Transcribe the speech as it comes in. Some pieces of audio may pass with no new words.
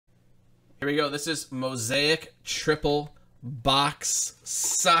Here we go. This is Mosaic triple box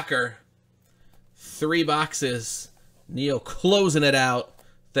soccer. 3 boxes. Neil closing it out.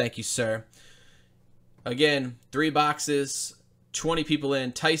 Thank you, sir. Again, 3 boxes. 20 people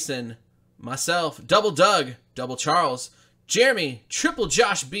in. Tyson, myself, double Doug, double Charles, Jeremy, triple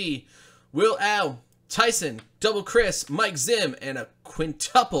Josh B, Will Al, Tyson, double Chris, Mike Zim, and a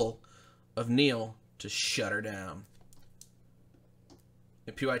quintuple of Neil to shut her down.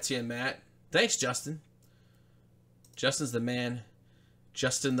 And PYT and Matt. Thanks, Justin. Justin's the man.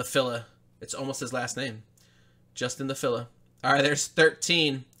 Justin the Filla. It's almost his last name. Justin the Filla. All right, there's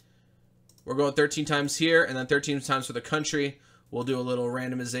 13. We're going 13 times here, and then 13 times for the country. We'll do a little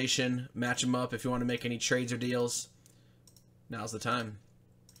randomization, match them up if you want to make any trades or deals. Now's the time.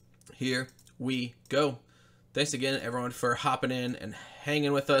 Here we go. Thanks again, everyone, for hopping in and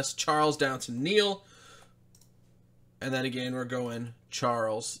hanging with us. Charles down to Neil. And then again, we're going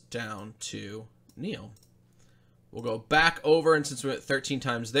Charles down to Neil. We'll go back over, and since we went 13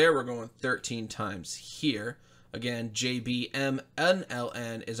 times there, we're going 13 times here. Again,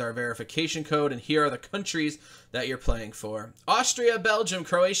 JBMNLN is our verification code, and here are the countries that you're playing for. Austria, Belgium,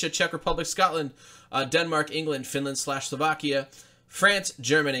 Croatia, Czech Republic, Scotland, Denmark, England, Finland / Slovakia, France,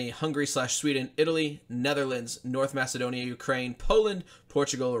 Germany, Hungary / Sweden, Italy, Netherlands, North Macedonia, Ukraine, Poland,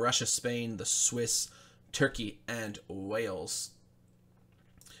 Portugal, Russia, Spain, the Swiss, Turkey, and Wales.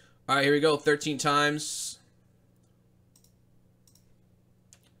 All right, here we go. 13 times.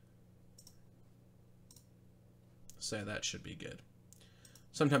 Say that should be good.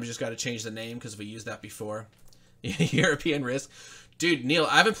 Sometimes you just got to change the name because we used that before. European Risk. Dude, Neil,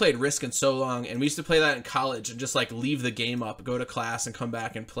 I haven't played Risk in so long, and we used to play that in college and just like leave the game up, go to class, and come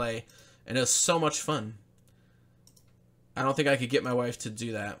back and play. And it was so much fun. I don't think I could get my wife to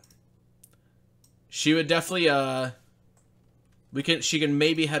do that. She would definitely, she can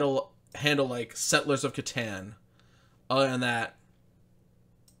maybe handle like Settlers of Catan. Other than that,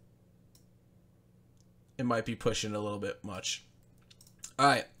 it might be pushing a little bit much. All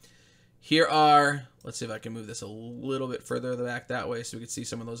right, here are, let's see if I can move this a little bit further back that way so we can see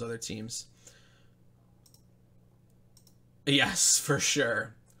some of those other teams. Yes, for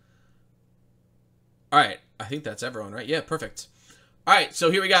sure. All right, I think that's everyone, right? Yeah, perfect. All right, so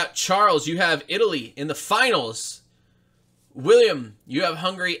here we got Charles. You have Italy in the finals. William, you have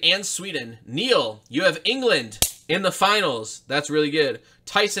Hungary and Sweden. Neil, you have England in the finals. That's really good.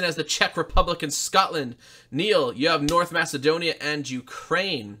 Tyson has the Czech Republic and Scotland. Neil, you have North Macedonia and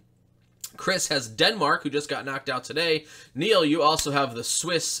Ukraine. Chris has Denmark, who just got knocked out today. Neil, you also have the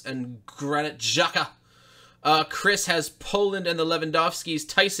Swiss and Granit Xhaka. Chris has Poland and the Lewandowskis.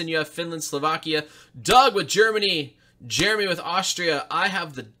 Tyson, you have Finland, Slovakia. Doug with Germany. Jeremy with Austria. I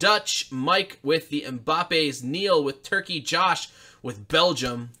have the Dutch. Mike with the Mbappes. Neil with Turkey. Josh with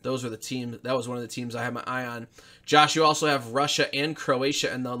Belgium. Those were the teams. That was one of the teams I had my eye on. Josh, you also have Russia and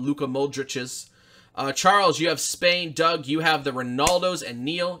Croatia and the Luka Modric's. Charles, you have Spain. Doug, you have the Ronaldos. And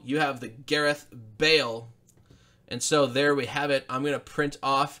Neil, you have the Gareth Bale. And so there we have it. I'm going to print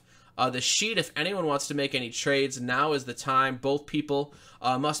off the sheet. If anyone wants to make any trades, now is the time. Both people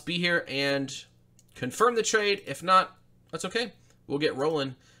must be here and confirm the trade. If not, that's okay. We'll get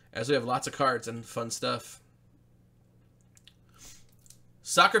rolling as we have lots of cards and fun stuff.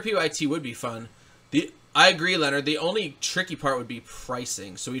 Soccer PYT would be fun. I agree, Leonard. The only tricky part would be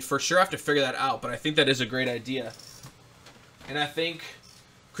pricing. So we'd for sure have to figure that out, but I think that is a great idea. And I think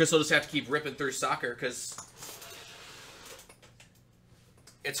Chris will just have to keep ripping through soccer because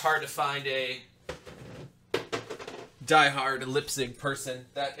it's hard to find a diehard Leipzig person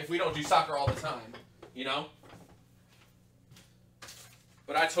that if we don't do soccer all the time, you know?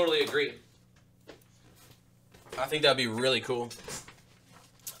 But I totally agree. I think that'd be really cool.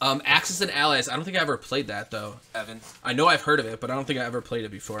 Axis and Allies. I don't think I ever played that, though, Evan. I know I've heard of it, but I don't think I ever played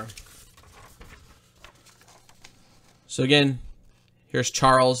it before. So, again, here's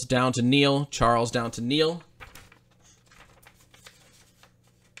Charles down to Neil. Charles down to Neil.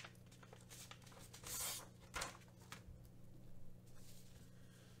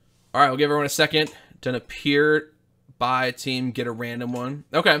 All right, we'll give everyone a second. Done appear by team, get a random one.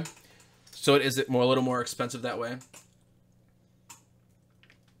 Okay. So, is it a little more expensive that way?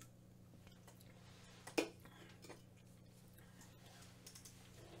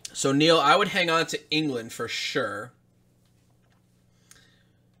 So, Neil, I would hang on to England for sure.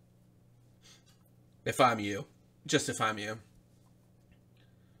 If I'm you. Just if I'm you.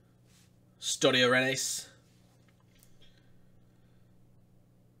 Studio Rennes.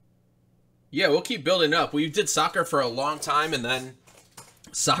 Yeah, we'll keep building up. We did soccer for a long time, and then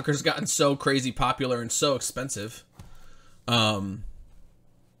soccer's gotten so crazy popular and so expensive.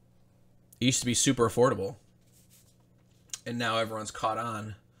 It used to be super affordable. And now everyone's caught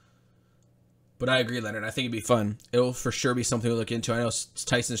on. But I agree, Leonard. I think it'd be fun. It'll for sure be something to look into. I know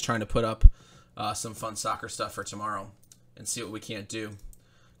Tyson's trying to put up some fun soccer stuff for tomorrow and see what we can't do.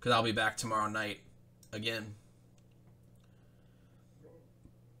 Because I'll be back tomorrow night again.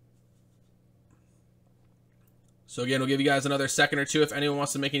 So again, we'll give you guys another second or two if anyone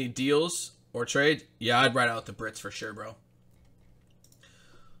wants to make any deals or trade. Yeah, I'd write out the Brits for sure, bro.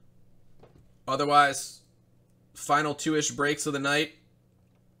 Otherwise, final 2-ish breaks of the night.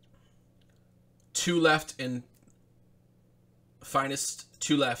 2 left in finest,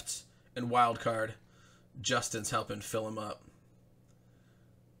 2 left in wild card. Justin's helping fill him up.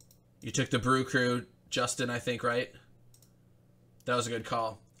 You took the Brew Crew, Justin, I think, right? That was a good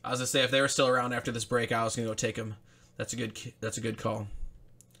call. I was gonna say if they were still around after this break, I was gonna go take them. That's a good call.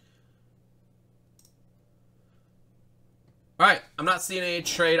 All right, I'm not seeing any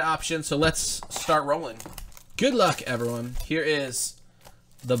trade options, so let's start rolling. Good luck, everyone. Here is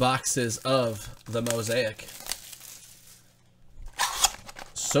the boxes of the Mosaic.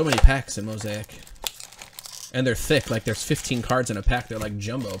 So many packs in Mosaic. And they're thick, like there's 15 cards in a pack. They're like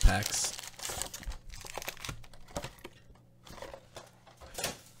jumbo packs.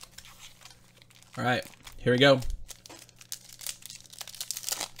 All right, here we go.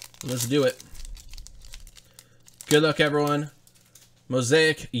 Let's do it. Good luck, everyone.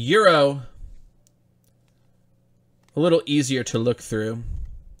 Mosaic Euro. A little easier to look through.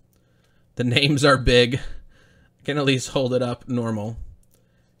 The names are big. I can at least hold it up normal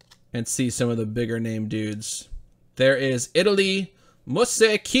and see some of the bigger name dudes. There is Italy,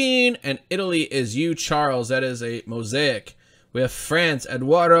 Mosaic, and Italy is you, Charles. That is a Mosaic. We have France,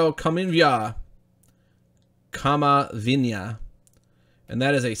 Eduardo Camavinga. And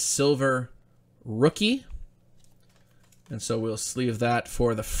that is a silver rookie. And so we'll sleeve that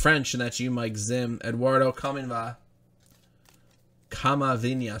for the French, and that's you, Mike Zim. Eduardo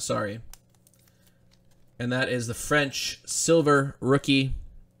Camavinga, sorry. And that is the French silver rookie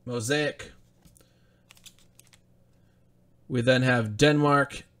Mosaic. We then have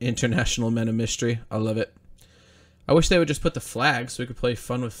Denmark, International Men of Mystery. I love it. I wish they would just put the flags so we could play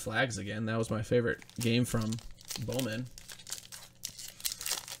fun with flags again. That was my favorite game from Bowman.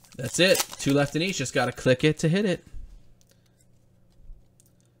 That's it. 2 left in each. Just got to click it to hit it.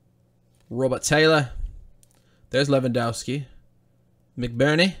 Robert Taylor. There's Lewandowski.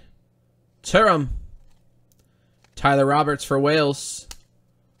 McBurney. Thuram. Tyler Roberts for Wales.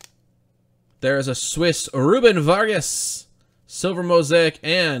 There's a Swiss Ruben Vargas. Silver Mosaic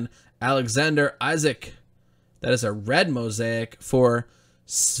and Alexander Isaac. That is a red Mosaic for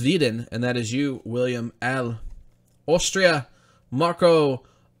Sweden. And that is you, William L. Austria. Marco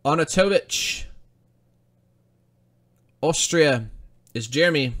Onatovic. Austria is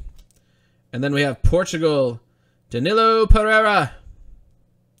Jeremy. And then we have Portugal. Danilo Pereira.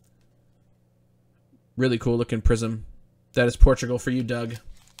 Really cool looking prism. That is Portugal for you, Doug.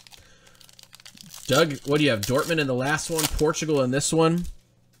 Doug, what do you have? Dortmund in the last one, Portugal in this one.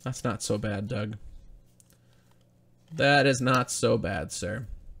 That's not so bad, Doug. That is not so bad, sir.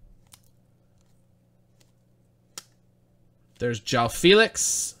 There's João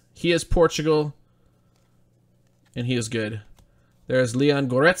Felix. He is Portugal. And he is good. There's Leon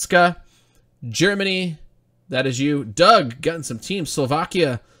Goretzka. Germany. That is you. Doug, getting some teams.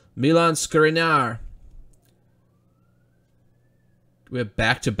 Slovakia. Milan Skriniar. We have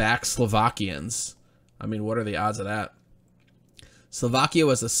back-to-back Slovakians. I mean, what are the odds of that? Slovakia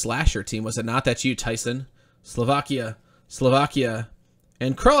was a slasher team, was it not? That's you, Tyson. Slovakia.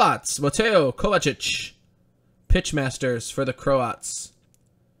 And Croats. Mateo Kovacic. Pitchmasters for the Croats.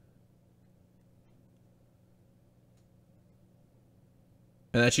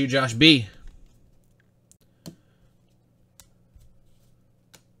 And that's you, Josh B.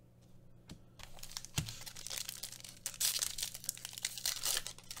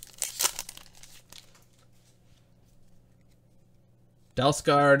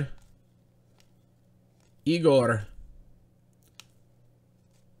 Dalsgaard. Igor.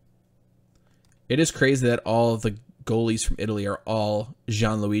 It is crazy that all of the goalies from Italy are all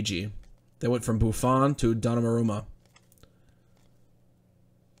Gianluigi. They went from Buffon to Donnarumma.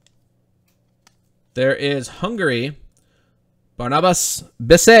 There is Hungary. Barnabas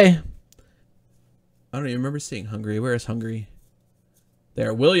Besse. I don't even remember seeing Hungary. Where is Hungary?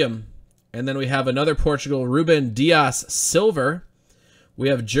 There, William. And then we have another Portugal, Ruben Dias Silver. We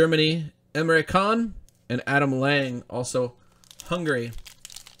have Germany, Emre Can, and Adam Lang, also Hungary.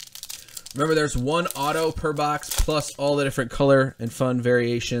 Remember, there's one auto per box plus all the different color and fun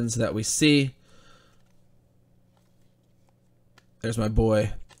variations that we see. There's my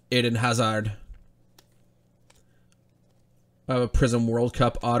boy, Eden Hazard. I have a Prism World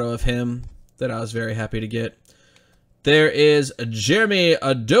Cup auto of him that I was very happy to get. There is Jeremy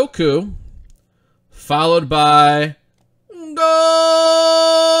Adoku, followed by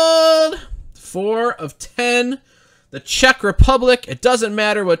gold. 4 of 10. The Czech Republic. It doesn't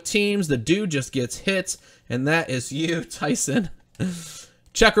matter what teams. The dude just gets hits. And that is you, Tyson.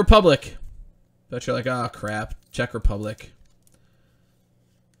 Czech Republic. Bet you're like, oh, crap. Czech Republic.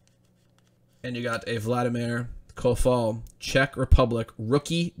 And you got a Vladimir Kofal. Czech Republic.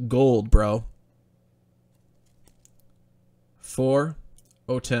 Rookie gold, bro. 4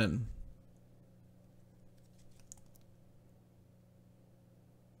 of 10.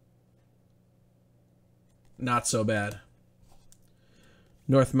 Not so bad.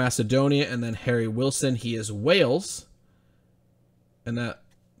 North Macedonia, and then Harry Wilson. He is Wales. And that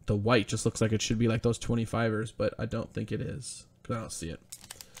the white just looks like it should be like those 25ers, but I don't think it is, because I don't see it.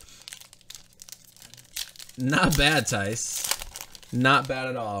 Not bad, Tice. Not bad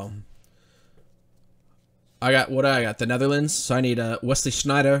at all. I got, what do I got? The Netherlands. So I need a Wesley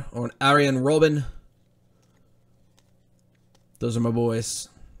Sneijder or an Arjen Robben. Those are my boys.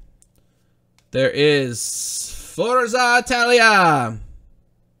 There is Forza Italia.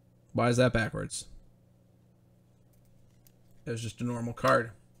 Why is that backwards? It was just a normal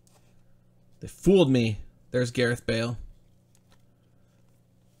card. They fooled me. There's Gareth Bale.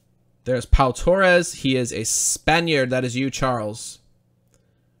 There's Pau Torres. He is a Spaniard. That is you, Charles.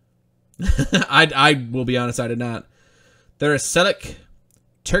 I will be honest, I did not. There is Selic,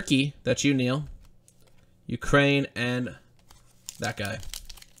 Turkey. That's you, Neil. Ukraine, and that guy.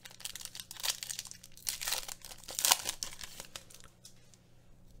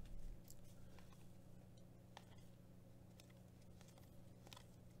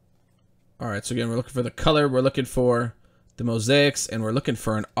 Alright, so again, we're looking for the color, we're looking for the mosaics, and we're looking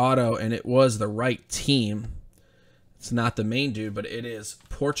for an auto, and it was the right team. It's not the main dude, but it is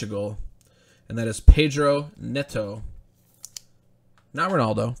Portugal. And that is Pedro Neto. Not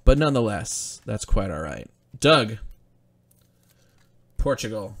Ronaldo, but nonetheless, that's quite alright. Doug.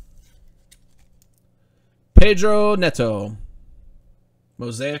 Portugal. Pedro Neto.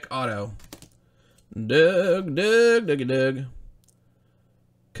 Mosaic auto. Doug.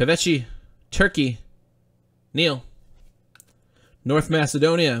 Kavechi. Turkey. Neil. North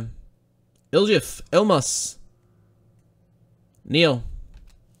Macedonia. Iljif. Elmas. Neil.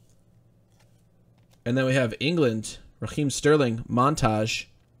 And then we have England. Raheem Sterling. Montage.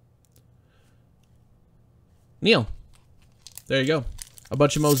 Neil. There you go. A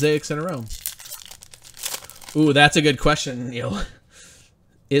bunch of mosaics in a row. Ooh, that's a good question, Neil.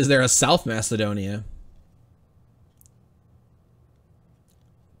 Is there a South Macedonia?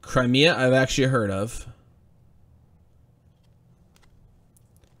 Crimea, I've actually heard of.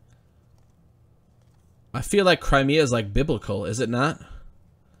 I feel like Crimea is like biblical, is it not?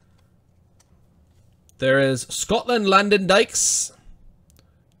 There is Scotland, Landon Dykes.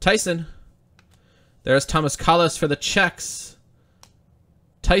 Tyson. There's Thomas Collis for the Czechs.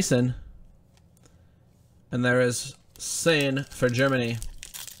 Tyson. And there is Sane for Germany.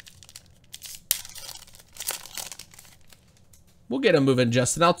 We'll get him moving,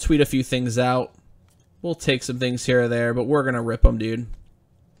 Justin. I'll tweet a few things out. We'll take some things here or there, but we're going to rip them, dude.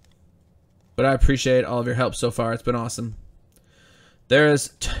 But I appreciate all of your help so far. It's been awesome. There's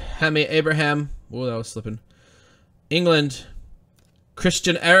Tammy Abraham. Oh, that was slipping. England.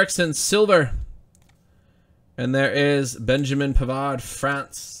 Christian Eriksen, silver. And there is Benjamin Pavard,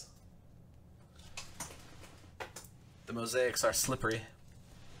 France. The mosaics are slippery.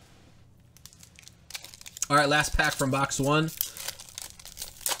 All right, last pack from box 1.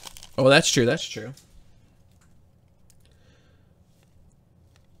 Oh, that's true. That's true.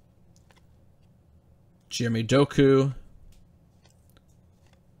 Jeremy Doku.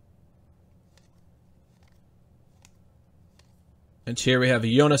 And here we have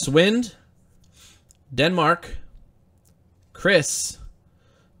Jonas Wind. Denmark. Chris.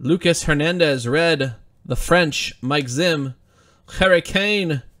 Lucas Hernandez, red. The French, Mike Zim. Harry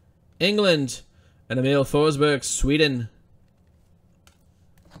Kane, England. And Emil Forsberg, Sweden.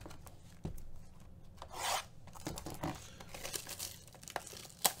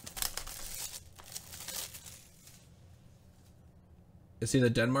 Is he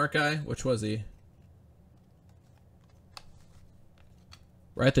the Denmark guy? Which was he?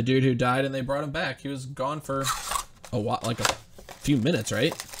 Right, the dude who died and they brought him back. He was gone for a while, like a few minutes,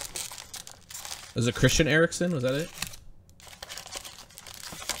 right? Was it Christian Eriksen? Was that it?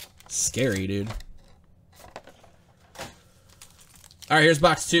 Scary, dude. All right, here's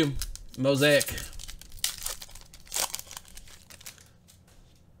box 2. Mosaic.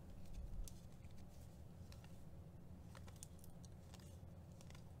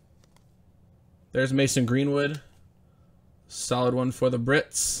 There's Mason Greenwood. Solid one for the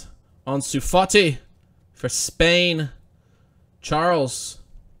Brits. Ansu Fati for Spain. Charles.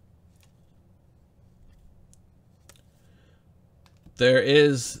 There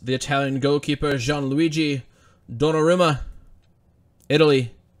is the Italian goalkeeper Gianluigi Donnarumma.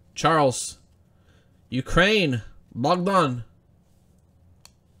 Italy. Charles. Ukraine. Bogdan.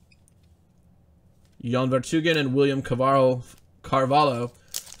 Jan Vertonghen and William Carvalho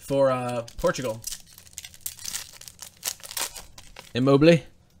for Portugal. Immobile.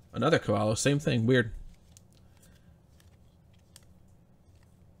 Another Carvalho. Same thing. Weird.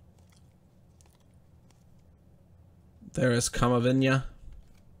 There is Camavinga.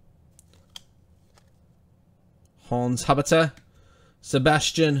 Hans Habata.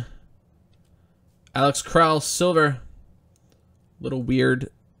 Sebastian. Alex Krall. Silver. Little weird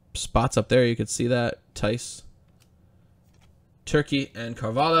spots up there. You could see that. Tice. Turkey and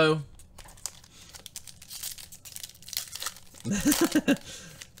Carvalho.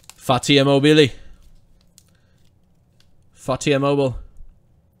 Fatih Immobile. Fatih Immobile.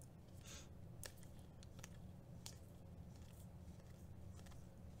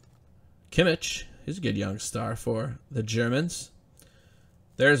 Kimmich. He's a good young star for the Germans.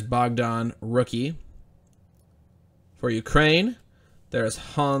 There's Bogdan, rookie. For Ukraine. There's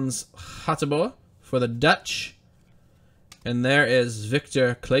Hans Hateboer for the Dutch. And there is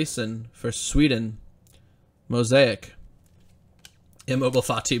Victor Claesson for Sweden. Mosaic. Immobile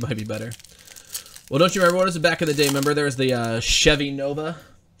Fati might be better. Well, don't you remember what was it back in the day? Remember there was the Chevy Nova?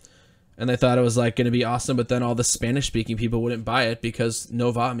 And they thought it was like going to be awesome, but then all the Spanish-speaking people wouldn't buy it because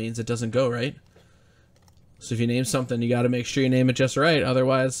Nova means it doesn't go, right? So if you name something, you got to make sure you name it just right.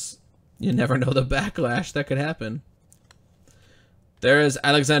 Otherwise, you never know the backlash that could happen. There is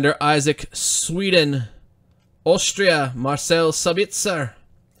Alexander Isaac, Sweden. Austria, Marcel Sabitzer.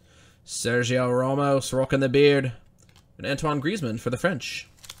 Sergio Ramos, rocking the beard. And Antoine Griezmann for the French.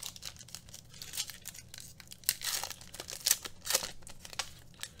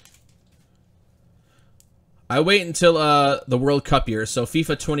 I wait until the World Cup year, so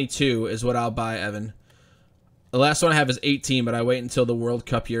FIFA 22 is what I'll buy, Evan. The last one I have is 18, but I wait until the World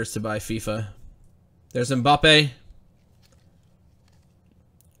Cup years to buy FIFA. There's Mbappe.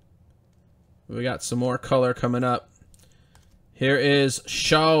 We got some more color coming up. Here is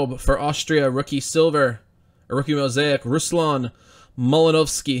Schaub for Austria, rookie silver. A rookie mosaic. Ruslan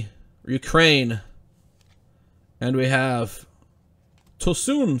Molinovsky, Ukraine. And we have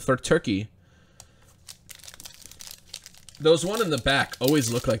Tosun for Turkey. Those one in the back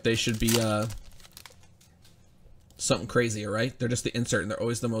always look like they should be something crazier, right? They're just the insert, and they're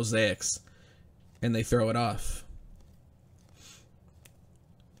always the mosaics. And they throw it off.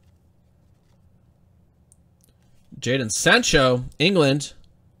 Jadon Sancho, England.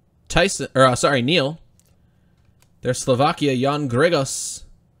 Tyson, or sorry, Neil. There's Slovakia, Jan Gregos.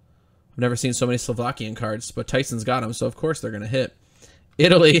 I've never seen so many Slovakian cards, but Tyson's got them, so of course they're going to hit.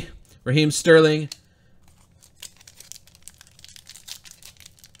 Italy, Raheem Sterling.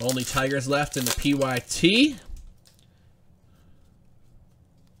 Only Tigers left in the PYT.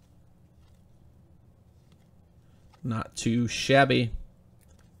 Not too shabby.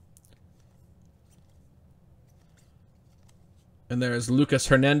 And there's Lucas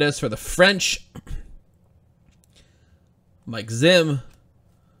Hernandez for the French. Mike Zim.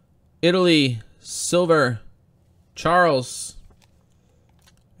 Italy. Silver. Charles.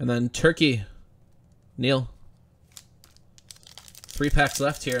 And then Turkey. Neil. 3 packs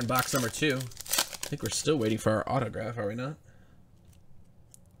left here in box number 2. I think we're still waiting for our autograph, are we not?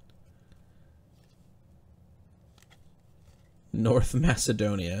 North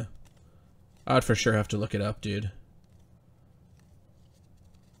Macedonia. I'd for sure have to look it up, dude.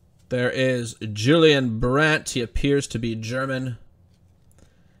 There is Julian Brandt. He appears to be German.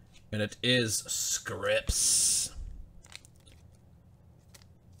 And it is Scripps.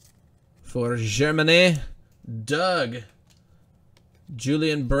 For Germany, Doug.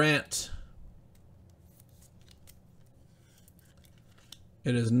 Julian Brandt.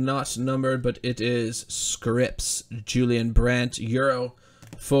 It is not numbered, but it is Scripps. Julian Brandt. Euro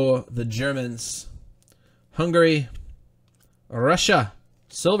for the Germans. Hungary. Russia.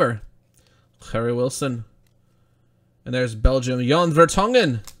 Silver. Harry Wilson. And there's Belgium. Jan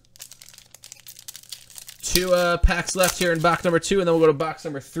Vertonghen. 2 packs left here in box number 2, and then we'll go to box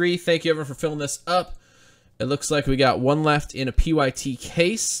number 3. Thank you, everyone, for filling this up. It looks like we got 1 left in a PYT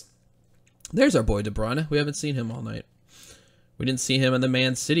case. There's our boy De Bruyne. We haven't seen him all night. We didn't see him in the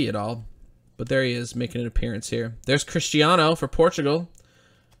Man City at all. But there he is, making an appearance here. There's Cristiano for Portugal.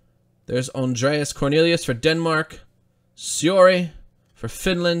 There's Andreas Cornelius for Denmark. Siori for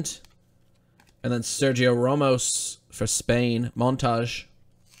Finland. And then Sergio Ramos for Spain. Montage.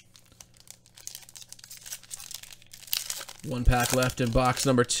 1 pack left in box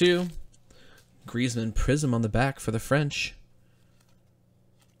number 2. Griezmann Prism on the back for the French.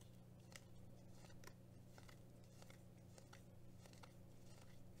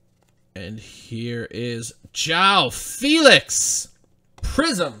 And here is João Felix.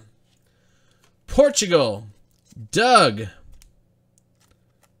 Prism. Portugal. Doug.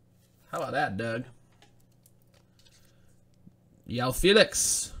 How about that, Doug? João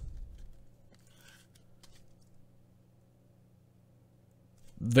Felix.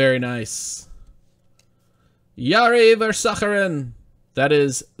 Very nice. Yari Versacharin. That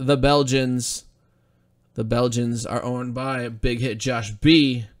is the Belgians. The Belgians are owned by Big Hit Josh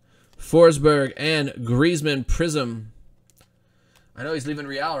B. Forsberg and Griezmann Prism. I know he's leaving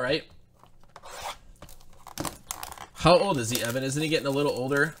Real, right? How old is he, Evan? Isn't he getting a little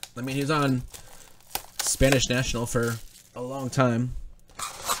older? I mean, he's on Spanish national for a long time.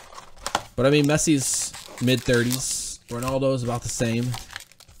 But I mean, Messi's mid-30s. Ronaldo's about the same.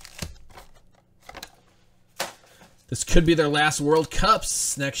 This could be their last World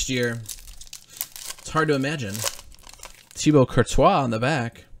Cups next year. It's hard to imagine. Thibaut Courtois on the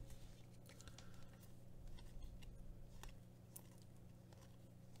back.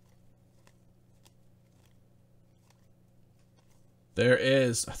 There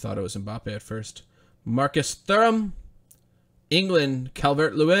is, I thought it was Mbappe at first. Marcus Thuram, England,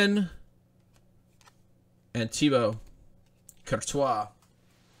 Calvert-Lewin, and Thibaut Courtois.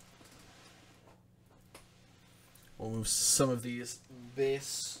 We'll move some of these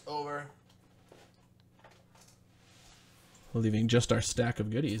base over. Leaving just our stack of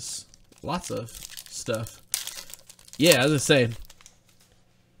goodies. Lots of stuff. Yeah, as I say,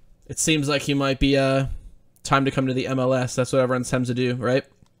 it seems like he might be time to come to the MLS. That's what everyone tends to do, right?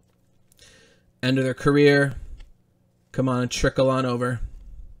 End of their career. Come on, trickle on over.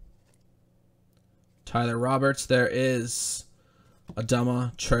 Tyler Roberts. There is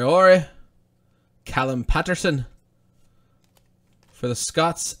Adama Traore. Callum Patterson for the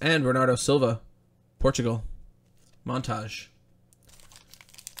Scots. And Bernardo Silva, Portugal. Montage.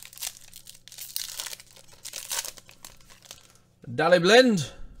 Dali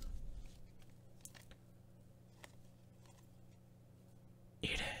Blind.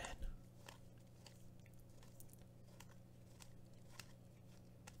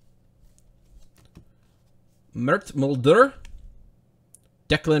 Mert Mulder,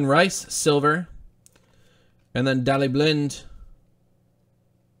 Declan Rice, silver, and then Dali Blind,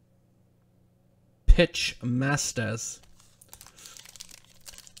 Pitch Masters.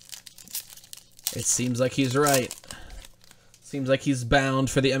 It seems like he's right. Seems like he's bound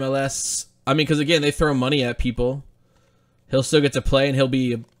for the MLS. I mean, because again, they throw money at people. He'll still get to play, and he'll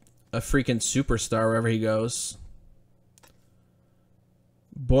be a freaking superstar wherever he goes.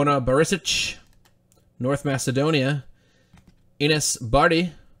 Borna Barisic, North Macedonia. Ines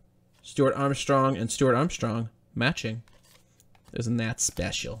Barty, Stuart Armstrong, and Stuart Armstrong matching. Isn't that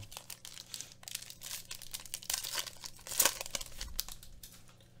special?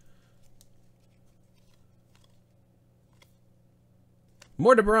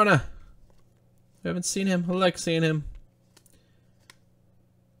 More De Bruyne. I haven't seen him. I like seeing him.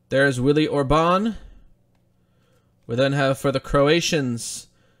 There's Willy Orban. We then have for the Croatians,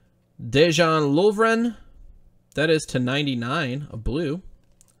 Dejan Lovren. That is to 99, a blue.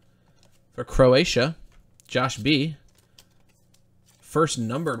 For Croatia, Josh B. First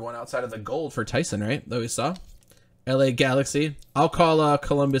numbered one outside of the gold for Tyson, right? That we saw. LA Galaxy. I'll call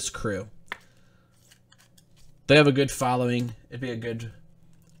Columbus Crew. They have a good following. It'd be a good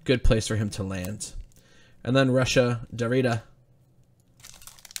place for him to land. And then Russia, Darida.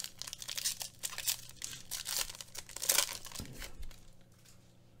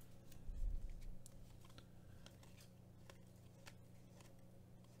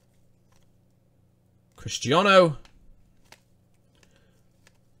 Cristiano.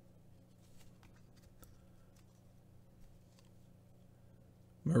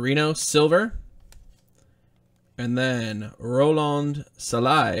 Marino, silver. And then Roland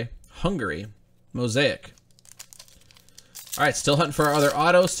Salai, Hungary, Mosaic. All right, still hunting for our other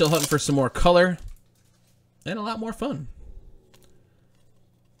autos. Still hunting for some more color. And a lot more fun.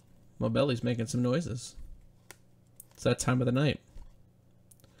 My belly's making some noises. It's that time of the night.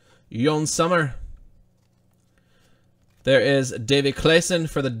 Jon Sommer. There is David Claesen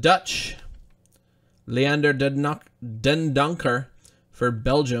for the Dutch. Leander Den Donker for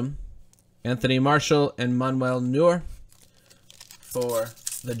Belgium. Anthony Marshall and Manuel Neuer for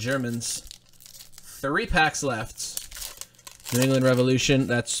the Germans. 3 packs left. New England Revolution.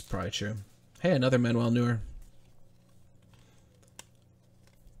 That's probably true. Hey, another Manuel Neuer.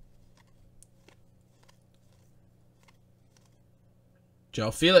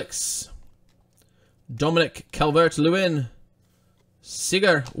 Joe Felix. Dominic Calvert-Lewin.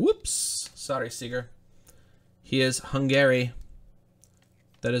 Seeger. Whoops. Sorry, Seeger. He is Hungary.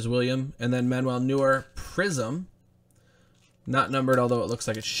 That is William. And then Manuel Neuer Prism. Not numbered, although it looks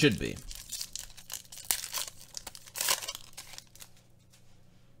like it should be.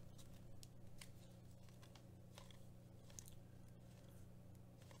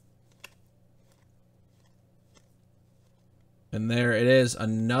 And there it is,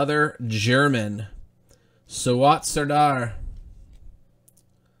 another German. Suat Serdar.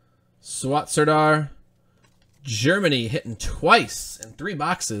 Suat Serdar. Germany hitting twice in 3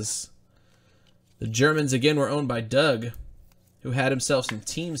 boxes. The Germans again were owned by Doug, who had himself some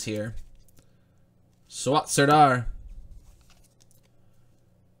teams here. Suat Serdar.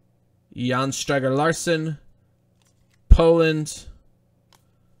 Jan Steiger Larsen. Poland.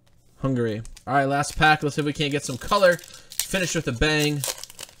 Hungary. All right, last pack. Let's see if we can't get some color. Finish with a bang.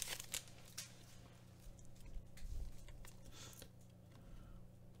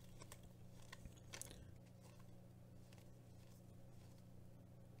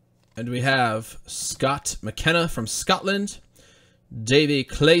 And we have Scott McKenna from Scotland, Davy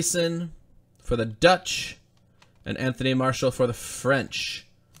Clayson for the Dutch, and Anthony Marshall for the French.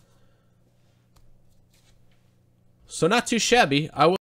 So not too shabby. I will